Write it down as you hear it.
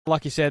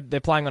Like you said,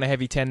 they're playing on a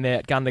heavy 10 there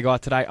at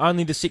Gundagai today.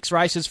 Only the 6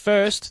 races.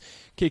 First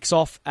kicks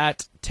off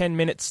at 10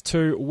 minutes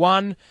to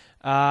 1.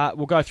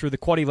 We'll go through the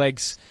quaddie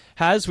legs,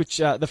 which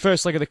the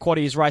first leg of the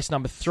quaddie is race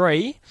number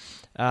 3.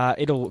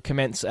 It'll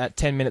commence at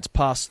 10 minutes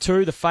past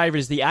 2. The favourite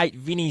is the 8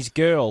 Vinnie's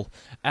Girl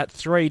at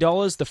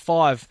 $3. The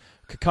 5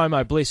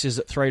 Kokomo Bliss is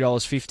at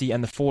 $3.50,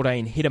 and the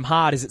 14 Hit 'em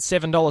Hard is at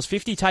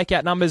 $7.50. Take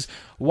out numbers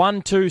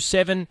 1, 2,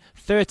 7,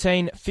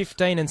 13,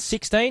 15 and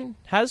 16.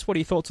 What are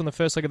your thoughts on the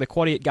first leg of the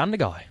quaddie at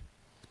Gundagai?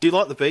 Do you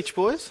like the Beach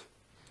Boys?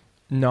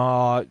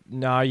 No,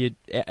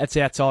 it's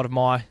outside of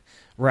my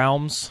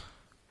realms.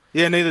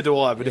 Yeah, neither do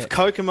I. But if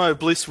Kokomo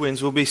Bliss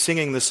wins, we'll be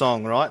singing the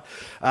song, right?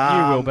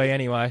 You will be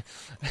anyway.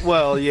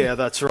 Well, yeah,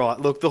 that's right.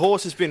 Look, the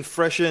horse has been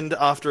freshened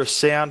after a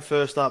sound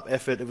first-up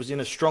effort. It was in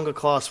a stronger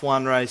Class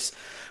 1 race.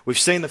 We've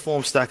seen the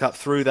form stack up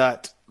through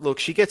that. Look,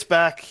 she gets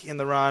back in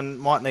the run,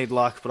 might need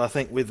luck, but I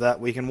think with that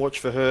we can watch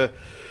for her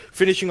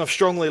finishing off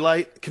strongly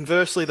late.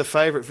 Conversely, the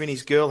favourite,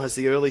 Vinnie's Girl, has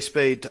the early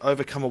speed to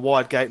overcome a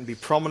wide gate and be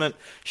prominent.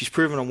 She's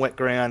proven on wet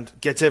ground,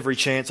 gets every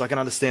chance. I can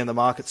understand the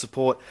market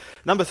support.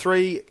 Number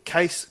 3,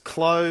 Case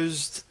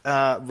Closed,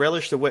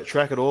 relished a wet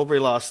track at Albury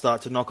last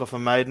start to knock off a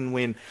maiden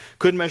win.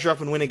 Couldn't measure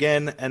up and win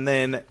again. And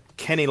then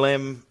Kenny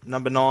Lem,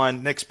 number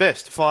 9, next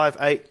best, 5,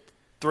 8,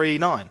 3,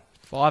 9.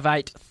 5,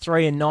 8,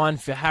 3 and 9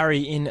 for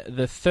Harry in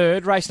the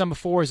third. Race number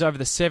 4 is over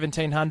the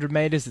 1,700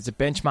 metres. It's a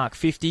benchmark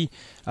 50.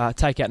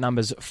 Take out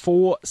numbers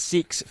 4,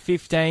 6,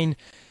 15,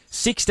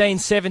 16,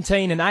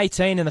 17 and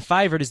 18. And the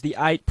favourite is the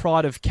 8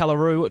 Pride of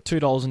Callaroo at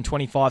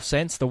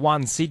 $2.25. The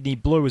 1 Sydney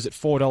Blue is at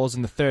 $4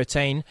 and the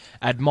 13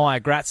 Admire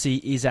Grazie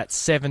is at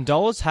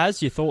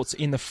 $7. Your thoughts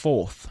in the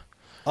fourth?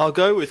 I'll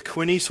go with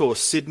Quinny's horse,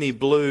 Sydney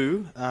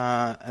Blue,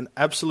 an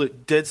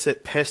absolute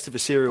dead-set pest of a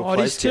serial place.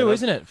 It is too,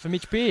 isn't it? For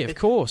Mitch Beer, of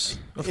course.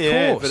 Of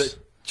course. But it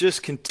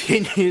just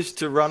continues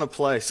to run a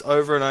place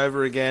over and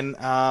over again.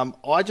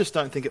 I just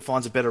don't think it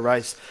finds a better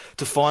race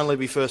to finally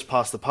be first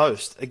past the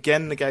post.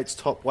 Again, negates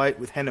top weight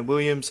with Hannah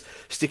Williams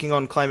sticking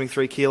on, claiming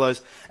 3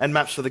 kilos, and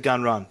maps for the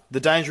gun run. The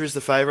danger is the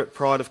favourite,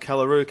 Pride of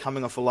Callaroo,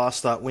 coming off a last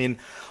start win.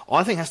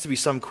 I think has to be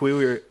some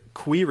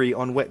query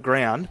on wet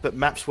ground, but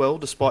maps well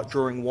despite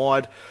drawing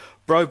wide.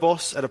 Bro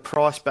Boss at a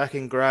price back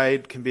in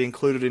grade can be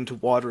included into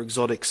wider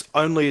exotics.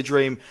 Only a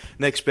Dream,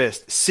 next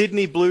best.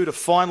 Sydney Blue to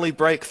finally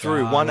break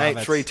through, 1, 8,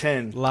 3,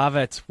 10. Love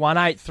it. 1,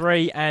 8,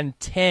 3 and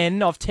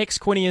 10. I've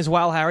text Quinny as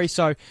well, Harry,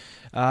 so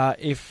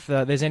if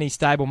there's any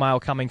stable mail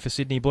coming for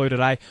Sydney Blue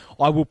today,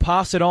 I will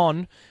pass it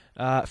on.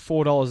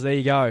 $4, there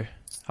you go.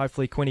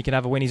 Hopefully Quinny can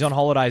have a win. He's on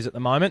holidays at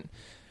the moment.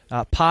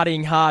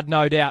 Partying hard,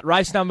 no doubt.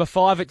 Race number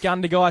 5 at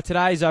Gundagai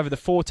today is over the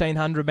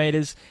 1,400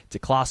 metres. It's a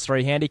Class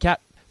 3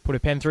 handicap. Put a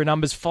pen through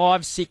numbers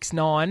 5, 6,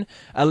 9,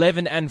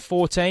 11 and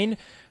 14.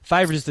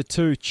 Favourite is the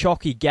 2,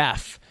 Chalky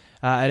Gaff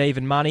at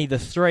even money. The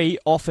 3,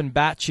 Often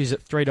Batch, is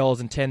at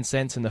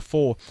 $3.10. And the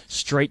 4,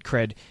 Street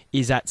Cred,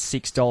 is at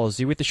 $6.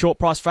 You with the short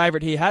price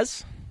favourite here,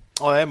 Has?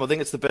 I am. I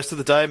think it's the best of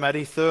the day,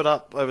 Matty. Third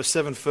up over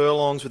 7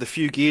 furlongs with a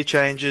few gear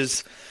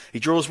changes. He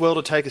draws well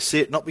to take a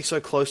sit, not be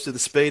so close to the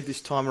speed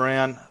this time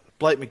around.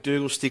 Blake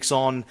McDougall sticks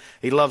on.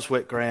 He loves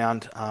wet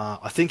ground.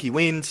 I think he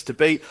wins. To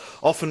beat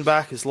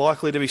Offenbach is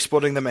likely to be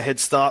spotting them a head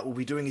start. Will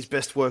be doing his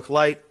best work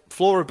late.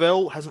 Flora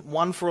Bell hasn't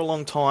won for a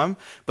long time,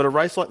 but a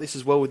race like this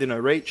is well within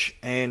her reach.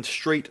 And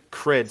Street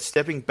Cred,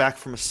 stepping back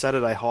from a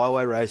Saturday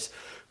highway race,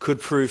 could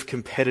prove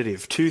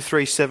competitive. 2,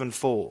 3, 7,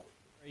 4.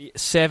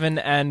 7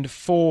 and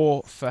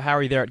 4 for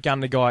Harry there at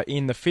Gundagai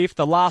in the fifth.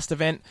 The last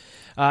event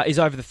is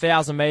over the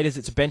 1,000 metres.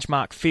 It's a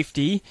benchmark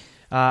 50.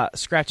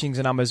 Scratchings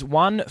are numbers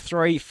 1,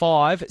 3,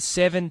 5,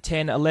 7,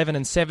 10, 11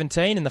 and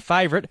 17. And the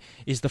favourite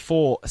is the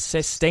 4,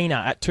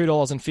 Sestina at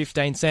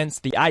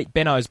 $2.15. The 8,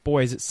 Benno's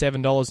Boys at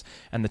 $7.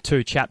 And the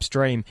 2, Chaps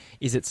Dream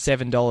is at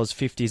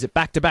 $7.50. Is it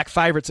back-to-back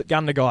favourites at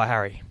Gundagai,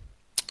 Harry?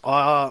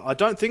 I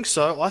don't think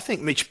so. I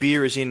think Mitch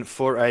Beer is in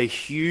for a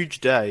huge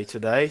day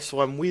today.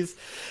 So I'm with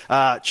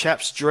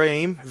Chaps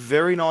Dream,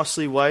 very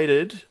nicely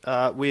weighted,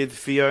 with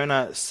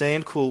Fiona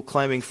Sandcool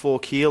claiming 4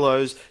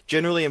 kilos.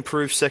 Generally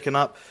improved second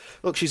up.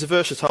 Look, she's a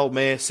versatile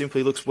mare,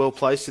 simply looks well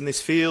placed in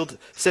this field.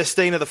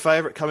 Sestina, the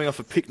favourite, coming off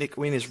a picnic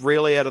win, is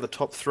really out of the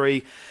top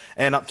 3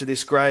 and up to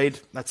this grade.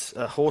 That's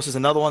horse is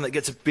another one that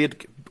gets a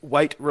bit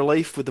weight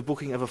relief with the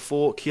booking of a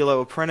 4 kilo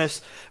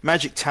apprentice.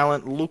 Magic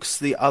Talent looks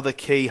the other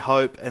key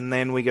hope, and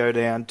then we go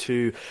down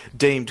to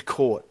Deemed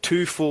Court.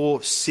 2,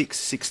 4, 6,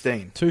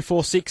 16. 2,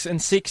 4, 6 and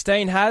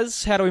 16. How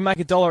do we make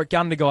 $1 at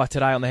Gundagai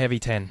today on the heavy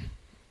 10?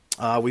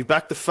 We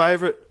backed the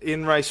favourite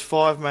in race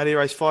 5, Matty.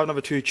 Race 5,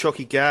 number 2,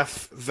 Chalky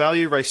Gaff.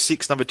 Value, race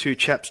 6, number 2,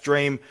 Chaps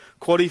Dream.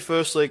 Quaddie,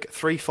 first leg,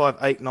 3, 5,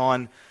 8,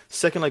 9.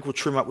 Second leg will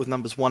trim up with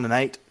numbers 1 and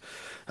 8.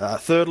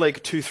 Third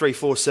leg, 2, 3,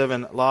 4,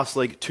 7. Last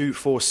leg, 2,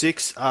 4,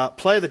 6.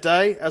 Play of the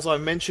day, as I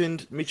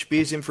mentioned, Mitch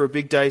Beer's in for a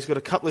big day. He's got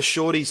a couple of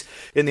shorties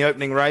in the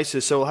opening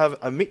races, so we'll have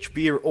a Mitch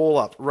Beer all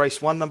up.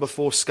 Race 1, number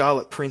 4,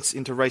 Scarlet Prince,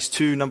 into race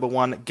 2, number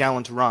 1,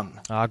 Gallant Run.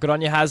 Good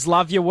on you, Has.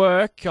 Love your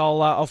work.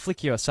 I'll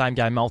flick you a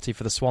same-game multi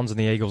for the Swans and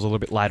the Eagles a little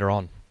bit later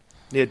on.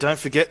 Yeah, don't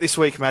forget this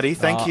week, Matty.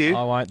 Thank you.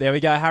 I won't. There we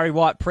go. Harry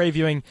White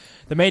previewing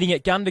the meeting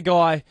at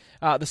Gundagai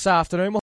this afternoon.